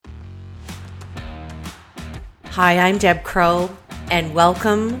Hi, I'm Deb Crow, and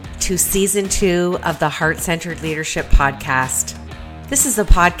welcome to Season 2 of the Heart-Centered Leadership Podcast. This is a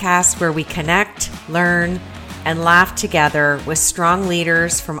podcast where we connect, learn, and laugh together with strong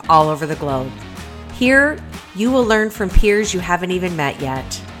leaders from all over the globe. Here, you will learn from peers you haven't even met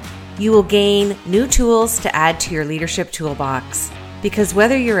yet. You will gain new tools to add to your leadership toolbox. Because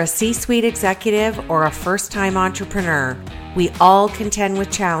whether you're a C-suite executive or a first-time entrepreneur, we all contend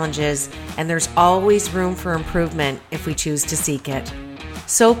with challenges, and there's always room for improvement if we choose to seek it.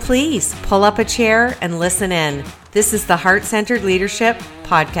 So please pull up a chair and listen in. This is the Heart-Centered Leadership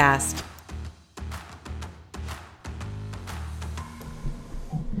Podcast.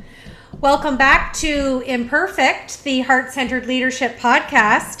 Welcome back to Imperfect, the Heart-Centered Leadership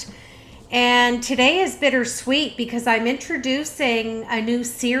Podcast. And today is bittersweet because I'm introducing a new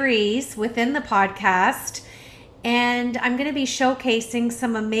series within the podcast, and I'm going to be showcasing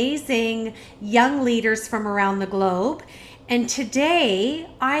some amazing young leaders from around the globe. And today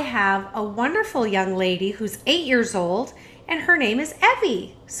I have a wonderful young lady who's 8 years old, and her name is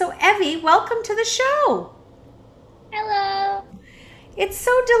Evie. So Evie, welcome to the show. Hello. It's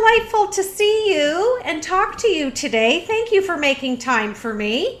so delightful to see you and talk to you today. Thank you for making time for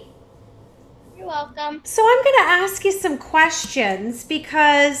me. You're welcome. So I'm going to ask you some questions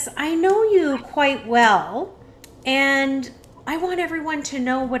because I know you quite well, and I want everyone to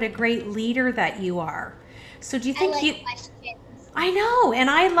know what a great leader that you are. So do you think questions. I know, and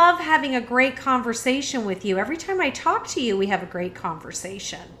I love having a great conversation with you. Every time I talk to you, we have a great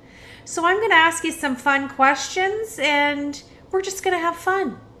conversation. So I'm going to ask you some fun questions, and we're just going to have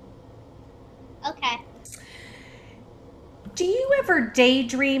fun. Okay. Do you ever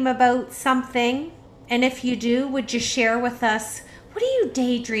daydream about something? And if you do, would you share with us, what do you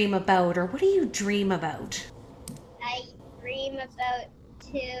daydream about, or what do you dream about? I dream about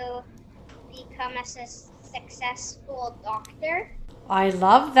to become a successful doctor. I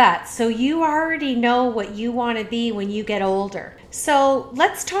love that. So you already know what you want to be when you get older. So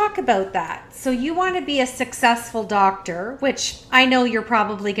let's talk about that. So you want to be a successful doctor, which I know you're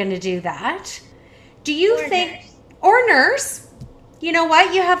probably going to do that. Do you think... Or nurse. You know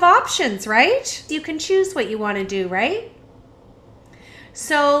what? You have options, right? You can choose what you want to do, right?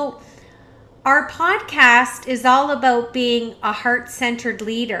 So our podcast is all about being a heart-centered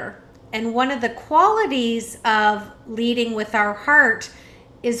leader. And one of the qualities of leading with our heart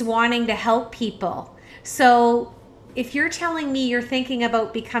is wanting to help people. So if you're telling me you're thinking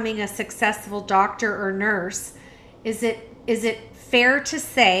about becoming a successful doctor or nurse, is it fair to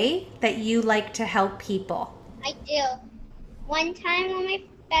say that you like to help people? I do. One time when my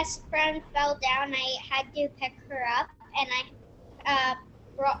best friend fell down, I had to pick her up, and I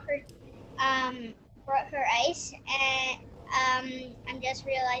brought her ice. And I'm just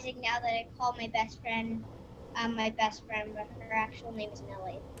realizing now that I call my best friend, but her actual name is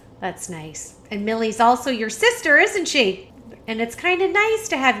Millie. That's nice. And Millie's also your sister, isn't she? And it's kind of nice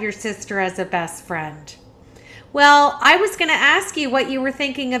to have your sister as a best friend. Well, I was going to ask you what you were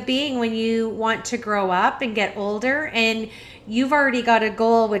thinking of being when you want to grow up and get older, and you've already got a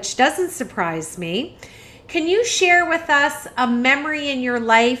goal, which doesn't surprise me. Can you share with us a memory in your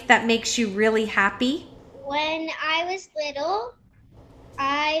life that makes you really happy? When I was little,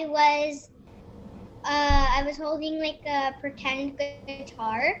 I was holding like a pretend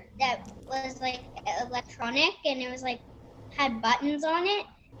guitar that was like electronic, and it was like had buttons on it,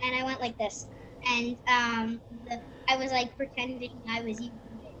 and I went like this. And I was like pretending I was using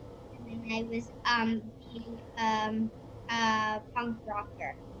it, and then I was being a punk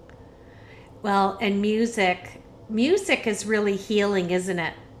rocker. Well, and music is really healing, isn't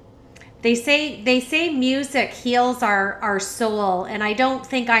it? They say music heals our soul, and I don't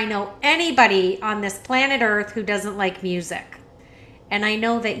think I know anybody on this planet Earth who doesn't like music. And I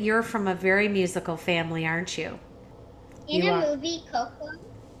know that you're from a very musical family, aren't you? In a movie, Coco,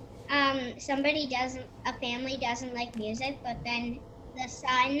 a family doesn't like music, but then the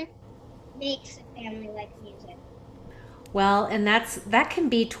son makes a family like music. Well, and that can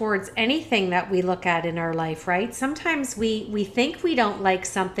be towards anything that we look at in our life, right? Sometimes we think we don't like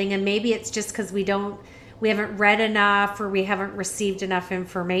something, and maybe it's just because we haven't read enough or we haven't received enough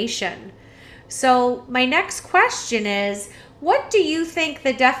information. So my next question is, what do you think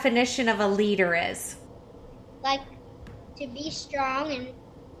the definition of a leader is? Like to be strong and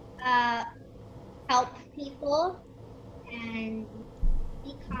help people and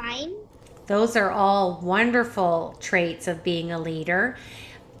be kind. Those are all wonderful traits of being a leader.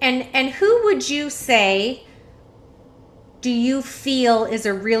 And who would you say do you feel is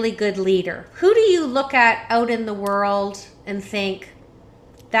a really good leader? Who do you look at out in the world and think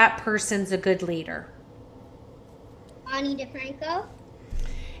that person's a good leader? Ani DeFranco,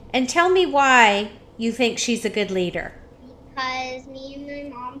 And tell me why you think she's a good leader. because me and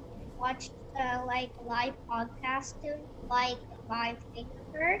my mom watched like a live podcast of like a live thing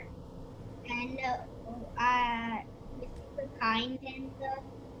of her, and she was super kind in the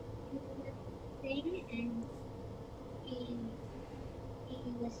thing, and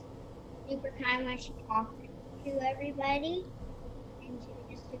she was super kind when she talked to everybody, and she was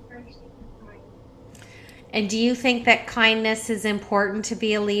just super kind. And do you think that kindness is important to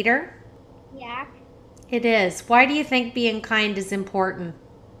be a leader? Yeah, It is. Why do you think being kind is important?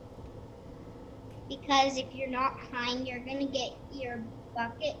 because if you're not kind, you're gonna get your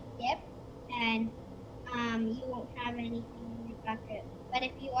bucket dipped, and you won't have anything in your bucket. But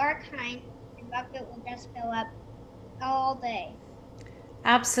if you are kind, your bucket will just fill up all day.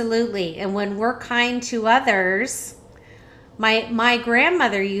 Absolutely. And when we're kind to others, my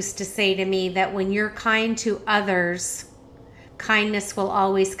grandmother used to say to me that when you're kind to others, kindness will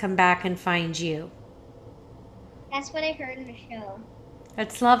always come back and find you. That's what I heard in the show.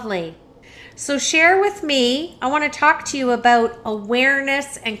 That's lovely. So share with me, I want to talk to you about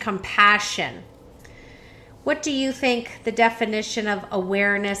awareness and compassion. What do you think the definition of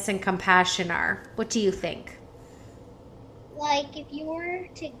awareness and compassion are? What do you think? Like if you were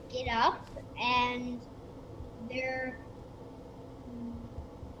to get up and there,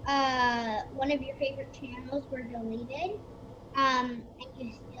 one of your favorite channels were deleted, and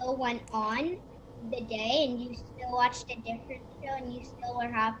you still went on the day and you still watched a different show and you still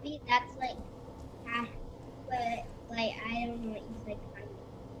were happy, that's like, but like I don't know what you said, kind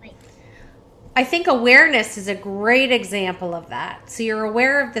of like. I think awareness is a great example of that. So you're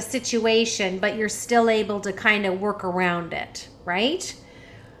aware of the situation, but you're still able to kind of work around it, right?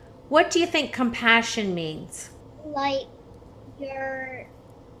 What do you think compassion means? Like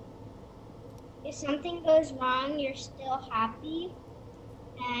if something goes wrong, you're still happy,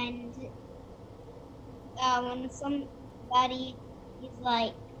 and when somebody is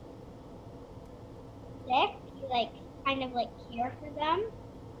like sick, you like kind of like care for them.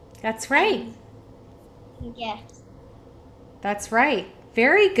 That's right. Yes. That's right.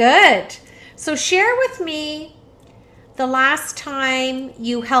 Very good. So share with me the last time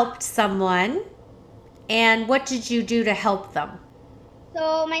you helped someone and what did you do to help them?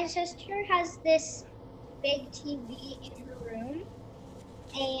 So my sister has this big TV in her room,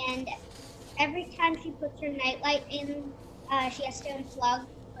 and every time she puts her nightlight in, she has to unplug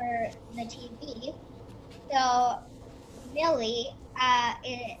for the TV. So Millie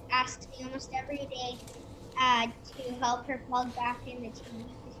asks me almost every day to help her plug back in the TV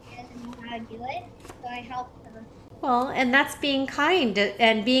because she doesn't know how to do it. So I help her. Well, and that's being kind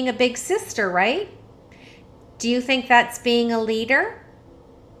and being a big sister, right? Do you think that's being a leader?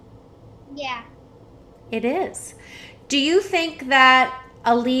 Yeah. It is. Do you think that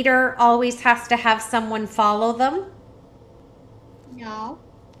a leader always has to have someone follow them? No.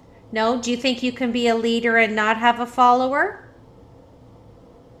 No? Do you think you can be a leader and not have a follower?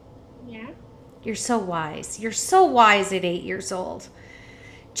 Yeah. You're so wise. You're so wise at 8 years old.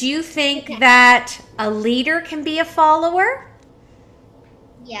 Do you think that a leader can be a follower?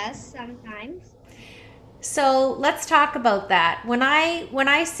 Yes, sometimes. So let's talk about that. When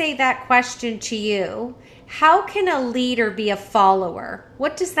I say that question to you, how can a leader be a follower?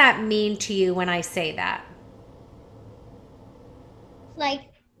 What does that mean to you when I say that? Like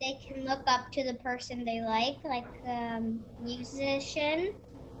they can look up to the person they like a musician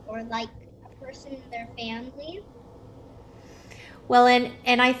or like a person in their family. Well,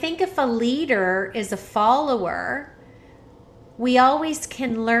 and I think if a leader is a follower, we always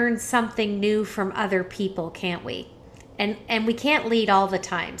can learn something new from other people, can't we? And we can't lead all the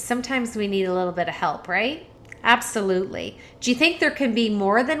time. Sometimes we need a little bit of help, right? Absolutely. Do you think there can be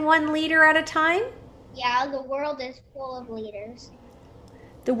more than one leader at a time? Yeah, the world is full of leaders.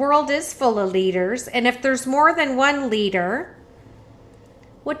 The world is full of leaders. And if there's more than one leader,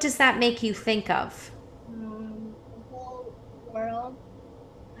 what does that make you think of? The whole world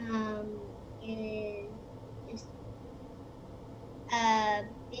is just a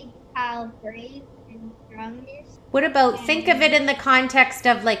big pile of brave and strongness. What about, think of it in the context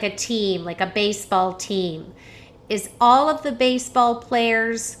of like a team, like a baseball team. Is all of the baseball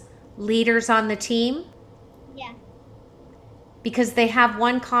players leaders on the team? Yeah. Because they have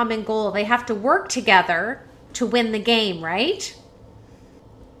one common goal. They have to work together to win the game, right?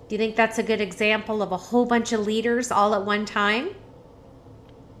 Do you think that's a good example of a whole bunch of leaders all at one time?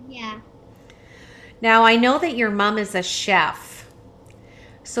 Yeah. Now, I know that your mom is a chef.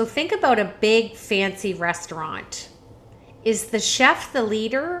 So think about a big fancy restaurant. Is the chef the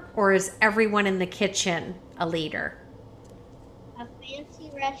leader or is everyone in the kitchen a leader? a fancy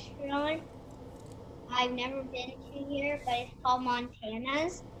restaurant I've never been to here, but it's called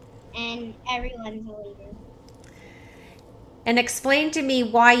Montana's, and everyone's a leader. And explain to me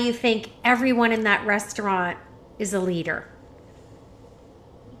why you think everyone in that restaurant is a leader.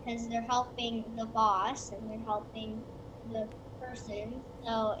 Because they're helping the boss and they're helping the person.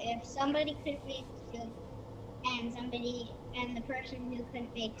 So if somebody couldn't make soup and the person who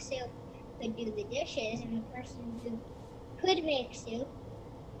couldn't make soup could do the dishes and the person who could make soup,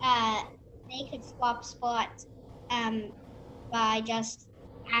 they could swap spots by just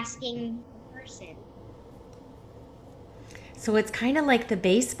asking the person. So it's kind of like the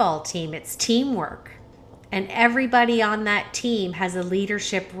baseball team. It's teamwork. And everybody on that team has a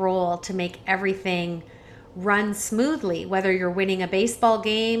leadership role to make everything run smoothly, whether you're winning a baseball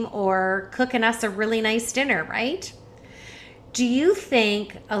game or cooking us a really nice dinner, right? Do you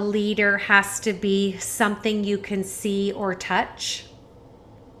think a leader has to be something you can see or touch?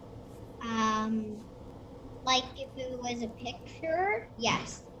 Like if it was a picture,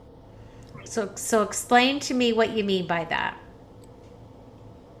 yes. So explain to me what you mean by that.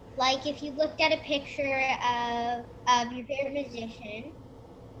 Like if you looked at a picture of your favorite musician,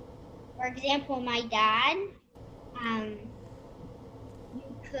 for example, my dad, you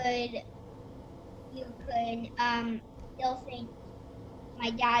could still think my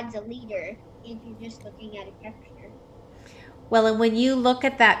dad's a leader if you're just looking at a picture. Well, and when you look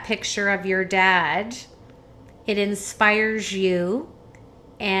at that picture of your dad, it inspires you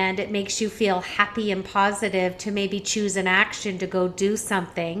and it makes you feel happy and positive to maybe choose an action to go do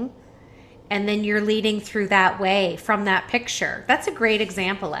something. And then you're leading through that way from that picture. That's a great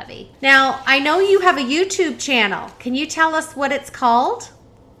example, Evie. Now, I know you have a YouTube channel. Can you tell us what it's called?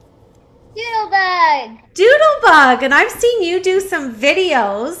 Doodlebug! Doodlebug! And I've seen you do some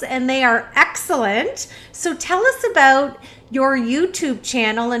videos and they are excellent. So tell us about your YouTube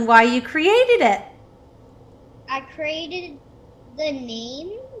channel and why you created it. I created the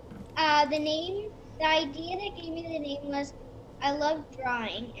name. The idea that gave me the name was I love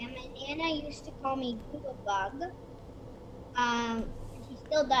drawing, and my Nana used to call me Doodlebug. She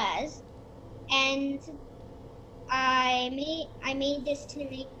still does. And I made this to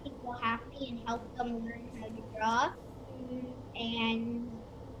make people happy and help them learn how to draw. And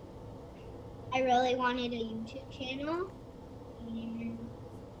I really wanted a YouTube channel, and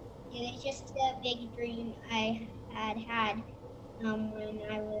it was just a big dream I had when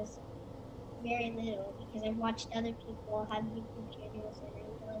I was very little, because I watched other people have YouTube channels and I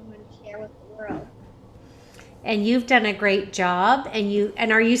really want to share with the world. And you've done a great job.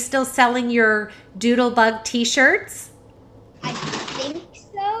 And are you still selling your Doodlebug t-shirts? I think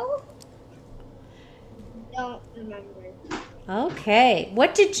so. Don't remember. Okay.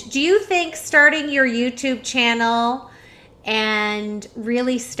 Do you think starting your YouTube channel and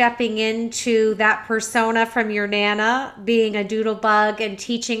really stepping into that persona from your Nana, being a Doodlebug and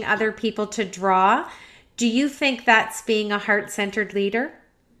teaching other people to draw, do you think that's being a heart-centered leader?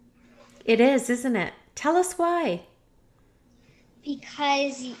 It is, isn't it? Tell us why.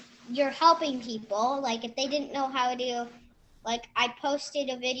 Because you're helping people. Like if they didn't know how to, like I posted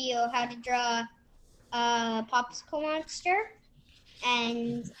a video how to draw a popsicle monster,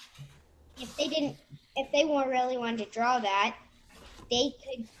 and if they weren't really wanting to draw that, they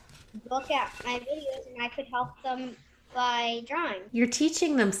could look at my videos and I could help them by drawing. You're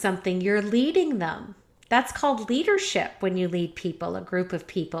teaching them something. You're leading them. That's called leadership when you lead people, a group of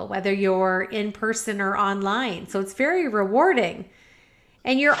people, whether you're in person or online. So it's very rewarding.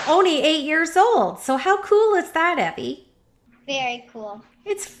 And you're only 8 years old. So how cool is that, Evie? Very cool.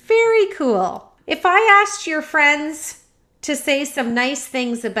 It's very cool. If I asked your friends to say some nice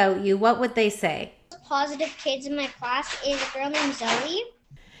things about you, what would they say? Positive kids in my class is a girl named Zoe.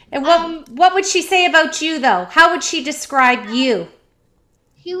 And what would she say about you, though? How would she describe you?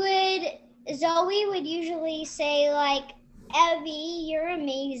 Zoe would usually say, like, Evie, you're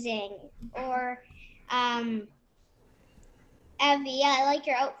amazing. Or, Evie, I like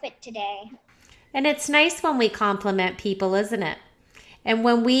your outfit today. And it's nice when we compliment people, isn't it? And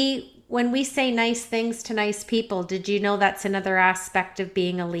when we say nice things to nice people, did you know that's another aspect of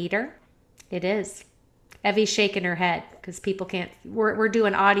being a leader? It is. Evie's shaking her head because people can't. We're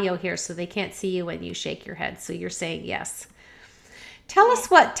doing audio here, so they can't see you when you shake your head. So you're saying yes. Tell us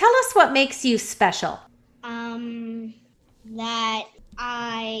what makes you special. That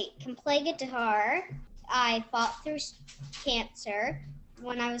I can play guitar. I fought through cancer.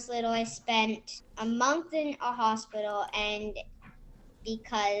 When I was little, I spent a month in a hospital, and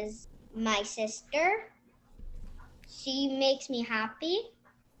because my sister, she makes me happy.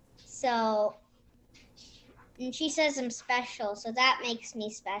 So And she says I'm special, so that makes me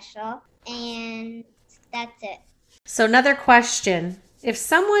special. And that's it. So another question. If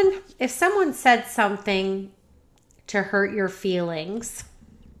someone said something to hurt your feelings,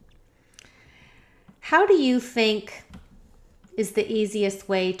 how do you think is the easiest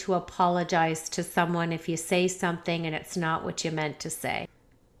way to apologize to someone if you say something and it's not what you meant to say?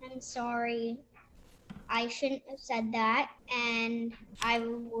 I'm sorry. I shouldn't have said that. And I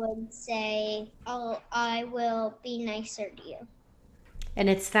would say, oh, I will be nicer to you. And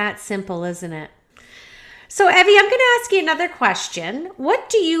it's that simple, isn't it? So, Evie, I'm going to ask you another question. What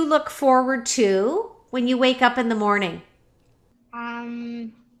do you look forward to when you wake up in the morning?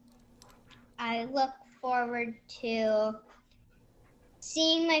 I look forward to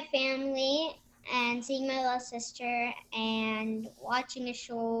seeing my family and seeing my little sister and watching a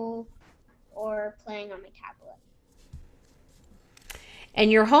show or playing on my tablet.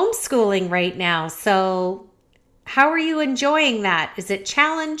 And you're homeschooling right now, so how are you enjoying that? Is it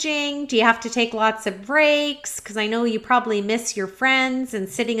challenging? Do you have to take lots of breaks? Because I know you probably miss your friends and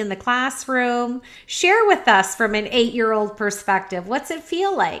sitting in the classroom. Share with us from an 8-year-old perspective. What's it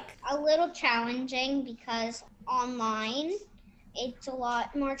feel like? A little challenging because online it's a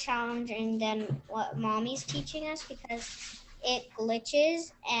lot more challenging than what Mommy's teaching us because it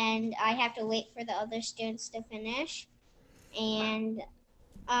glitches and I have to wait for the other students to finish. And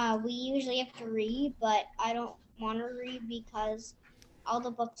we usually have to read, but I don't want to read because all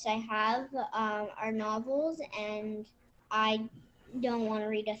the books I have are novels, and I don't want to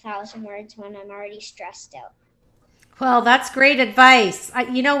read 1,000 words when I'm already stressed out. Well, that's great advice.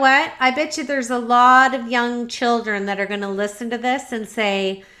 You know what? I bet you there's a lot of young children that are going to listen to this and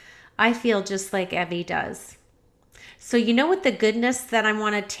say, I feel just like Evie does. So you know what the goodness that I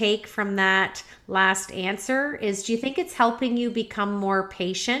want to take from that last answer is, do you think it's helping you become more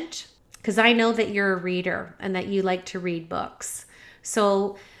patient? Because I know that you're a reader and that you like to read books.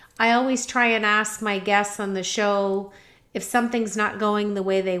 So I always try and ask my guests on the show, if something's not going the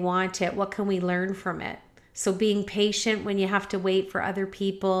way they want it, what can we learn from it? So being patient when you have to wait for other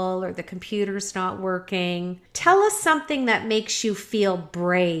people or the computer's not working. Tell us something that makes you feel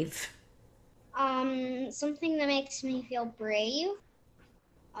brave. Something that makes me feel brave.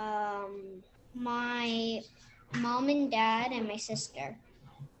 My mom and dad and my sister.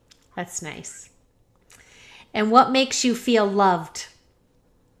 That's nice. And what makes you feel loved?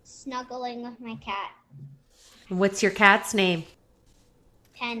 Snuggling with my cat. And what's your cat's name?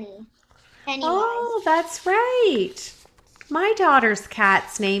 Pennywise. Oh, that's right. My daughter's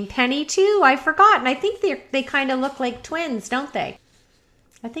cat's named Penny too. I forgot. And I think they kind of look like twins, don't they?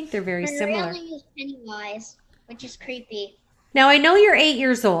 I think they're very similar. Her real name is Pennywise, which is creepy. Now, I know you're 8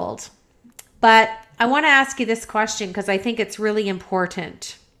 years old, but I want to ask you this question because I think it's really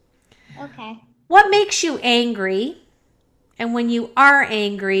important. Okay. What makes you angry? And when you are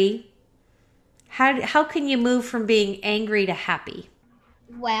angry, how can you move from being angry to happy?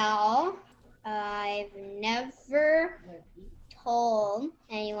 Well, I've never told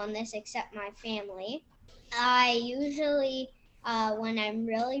anyone this except my family. I usually, when I'm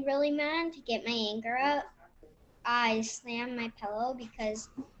really, really mad to get my anger out, I slam my pillow because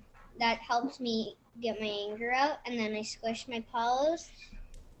that helps me get my anger out, and then I squish my pillows,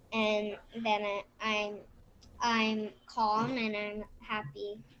 and then I'm calm and I'm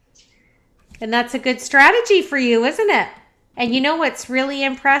happy. And that's a good strategy for you, isn't it? And you know what's really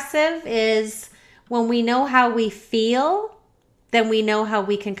impressive is when we know how we feel, then we know how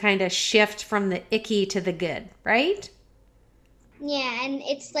we can kind of shift from the icky to the good, right? Yeah, and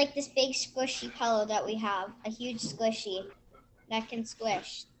it's like this big squishy pillow that we have, a huge squishy that can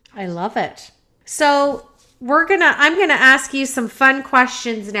squish. I love it. So I'm gonna ask you some fun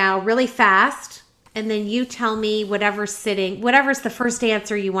questions now, really fast, and then you tell me whatever's the first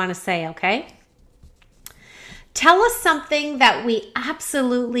answer you want to say, okay? Tell us something that we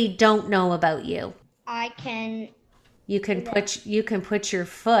absolutely don't know about you. You can put your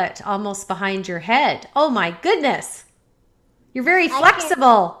foot almost behind your head. Oh my goodness. You're very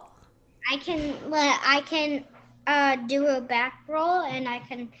flexible. I can do a back roll, and I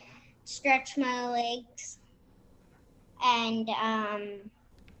can stretch my legs, and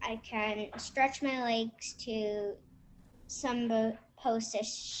I can stretch my legs to some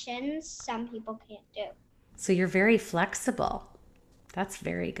positions some people can't do. So you're very flexible. That's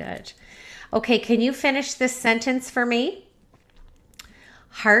very good. Okay, can you finish this sentence for me?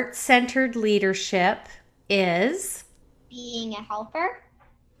 Heart-centered leadership is? Being a helper.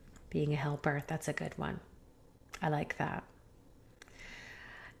 Being a helper. That's a good one. I like that.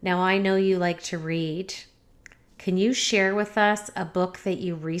 Now, I know you like to read. Can you share with us a book that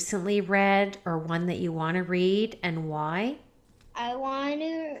you recently read or one that you want to read and why? I want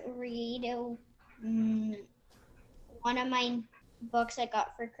to read one of my books I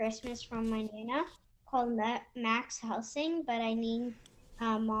got for Christmas from my Nana called Max Helsing, but I need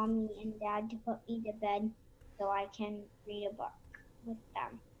Mommy and Dad to put me to bed so I can read a book with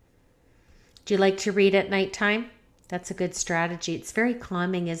them. Do you like to read at nighttime? That's a good strategy. It's very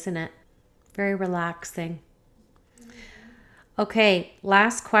calming, isn't it? Very relaxing. Okay,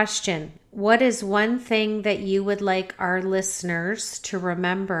 last question. What is one thing that you would like our listeners to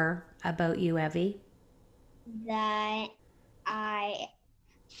remember about you, Evie? That I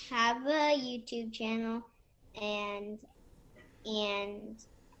have a YouTube channel and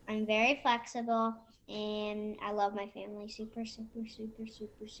I'm very flexible and I love my family super much.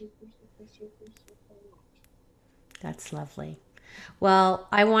 That's lovely. Well,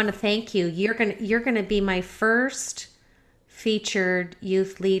 I want to thank you. You're going to be my first featured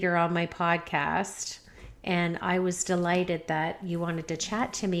youth leader on my podcast, and I was delighted that you wanted to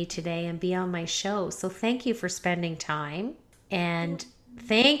chat to me today and be on my show. So thank you for spending time, and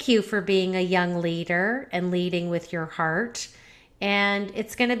thank you for being a young leader and leading with your heart. And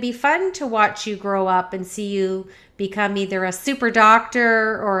it's going to be fun to watch you grow up and see you become either a super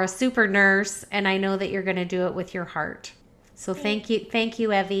doctor or a super nurse. And I know that you're going to do it with your heart. So thank you,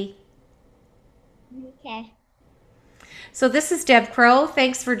 Evie. Okay. So this is Deb Crow.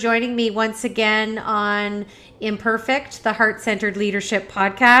 Thanks for joining me once again on Imperfect, the Heart-Centered Leadership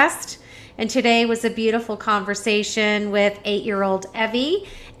Podcast. And today was a beautiful conversation with 8-year-old Evie.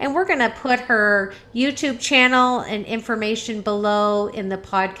 And we're going to put her YouTube channel and information below in the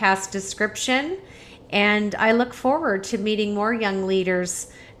podcast description. And I look forward to meeting more young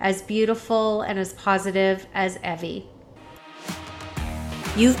leaders as beautiful and as positive as Evie.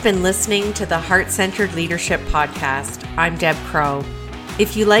 You've been listening to the Heart-Centered Leadership Podcast. I'm Deb Crow.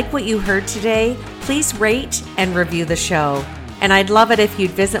 If you like what you heard today, please rate and review the show. And I'd love it if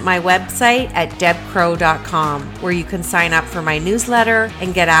you'd visit my website at debcrow.com, where you can sign up for my newsletter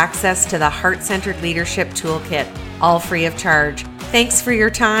and get access to the Heart-Centered Leadership Toolkit, all free of charge. Thanks for your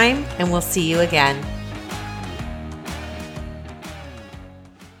time, and we'll see you again.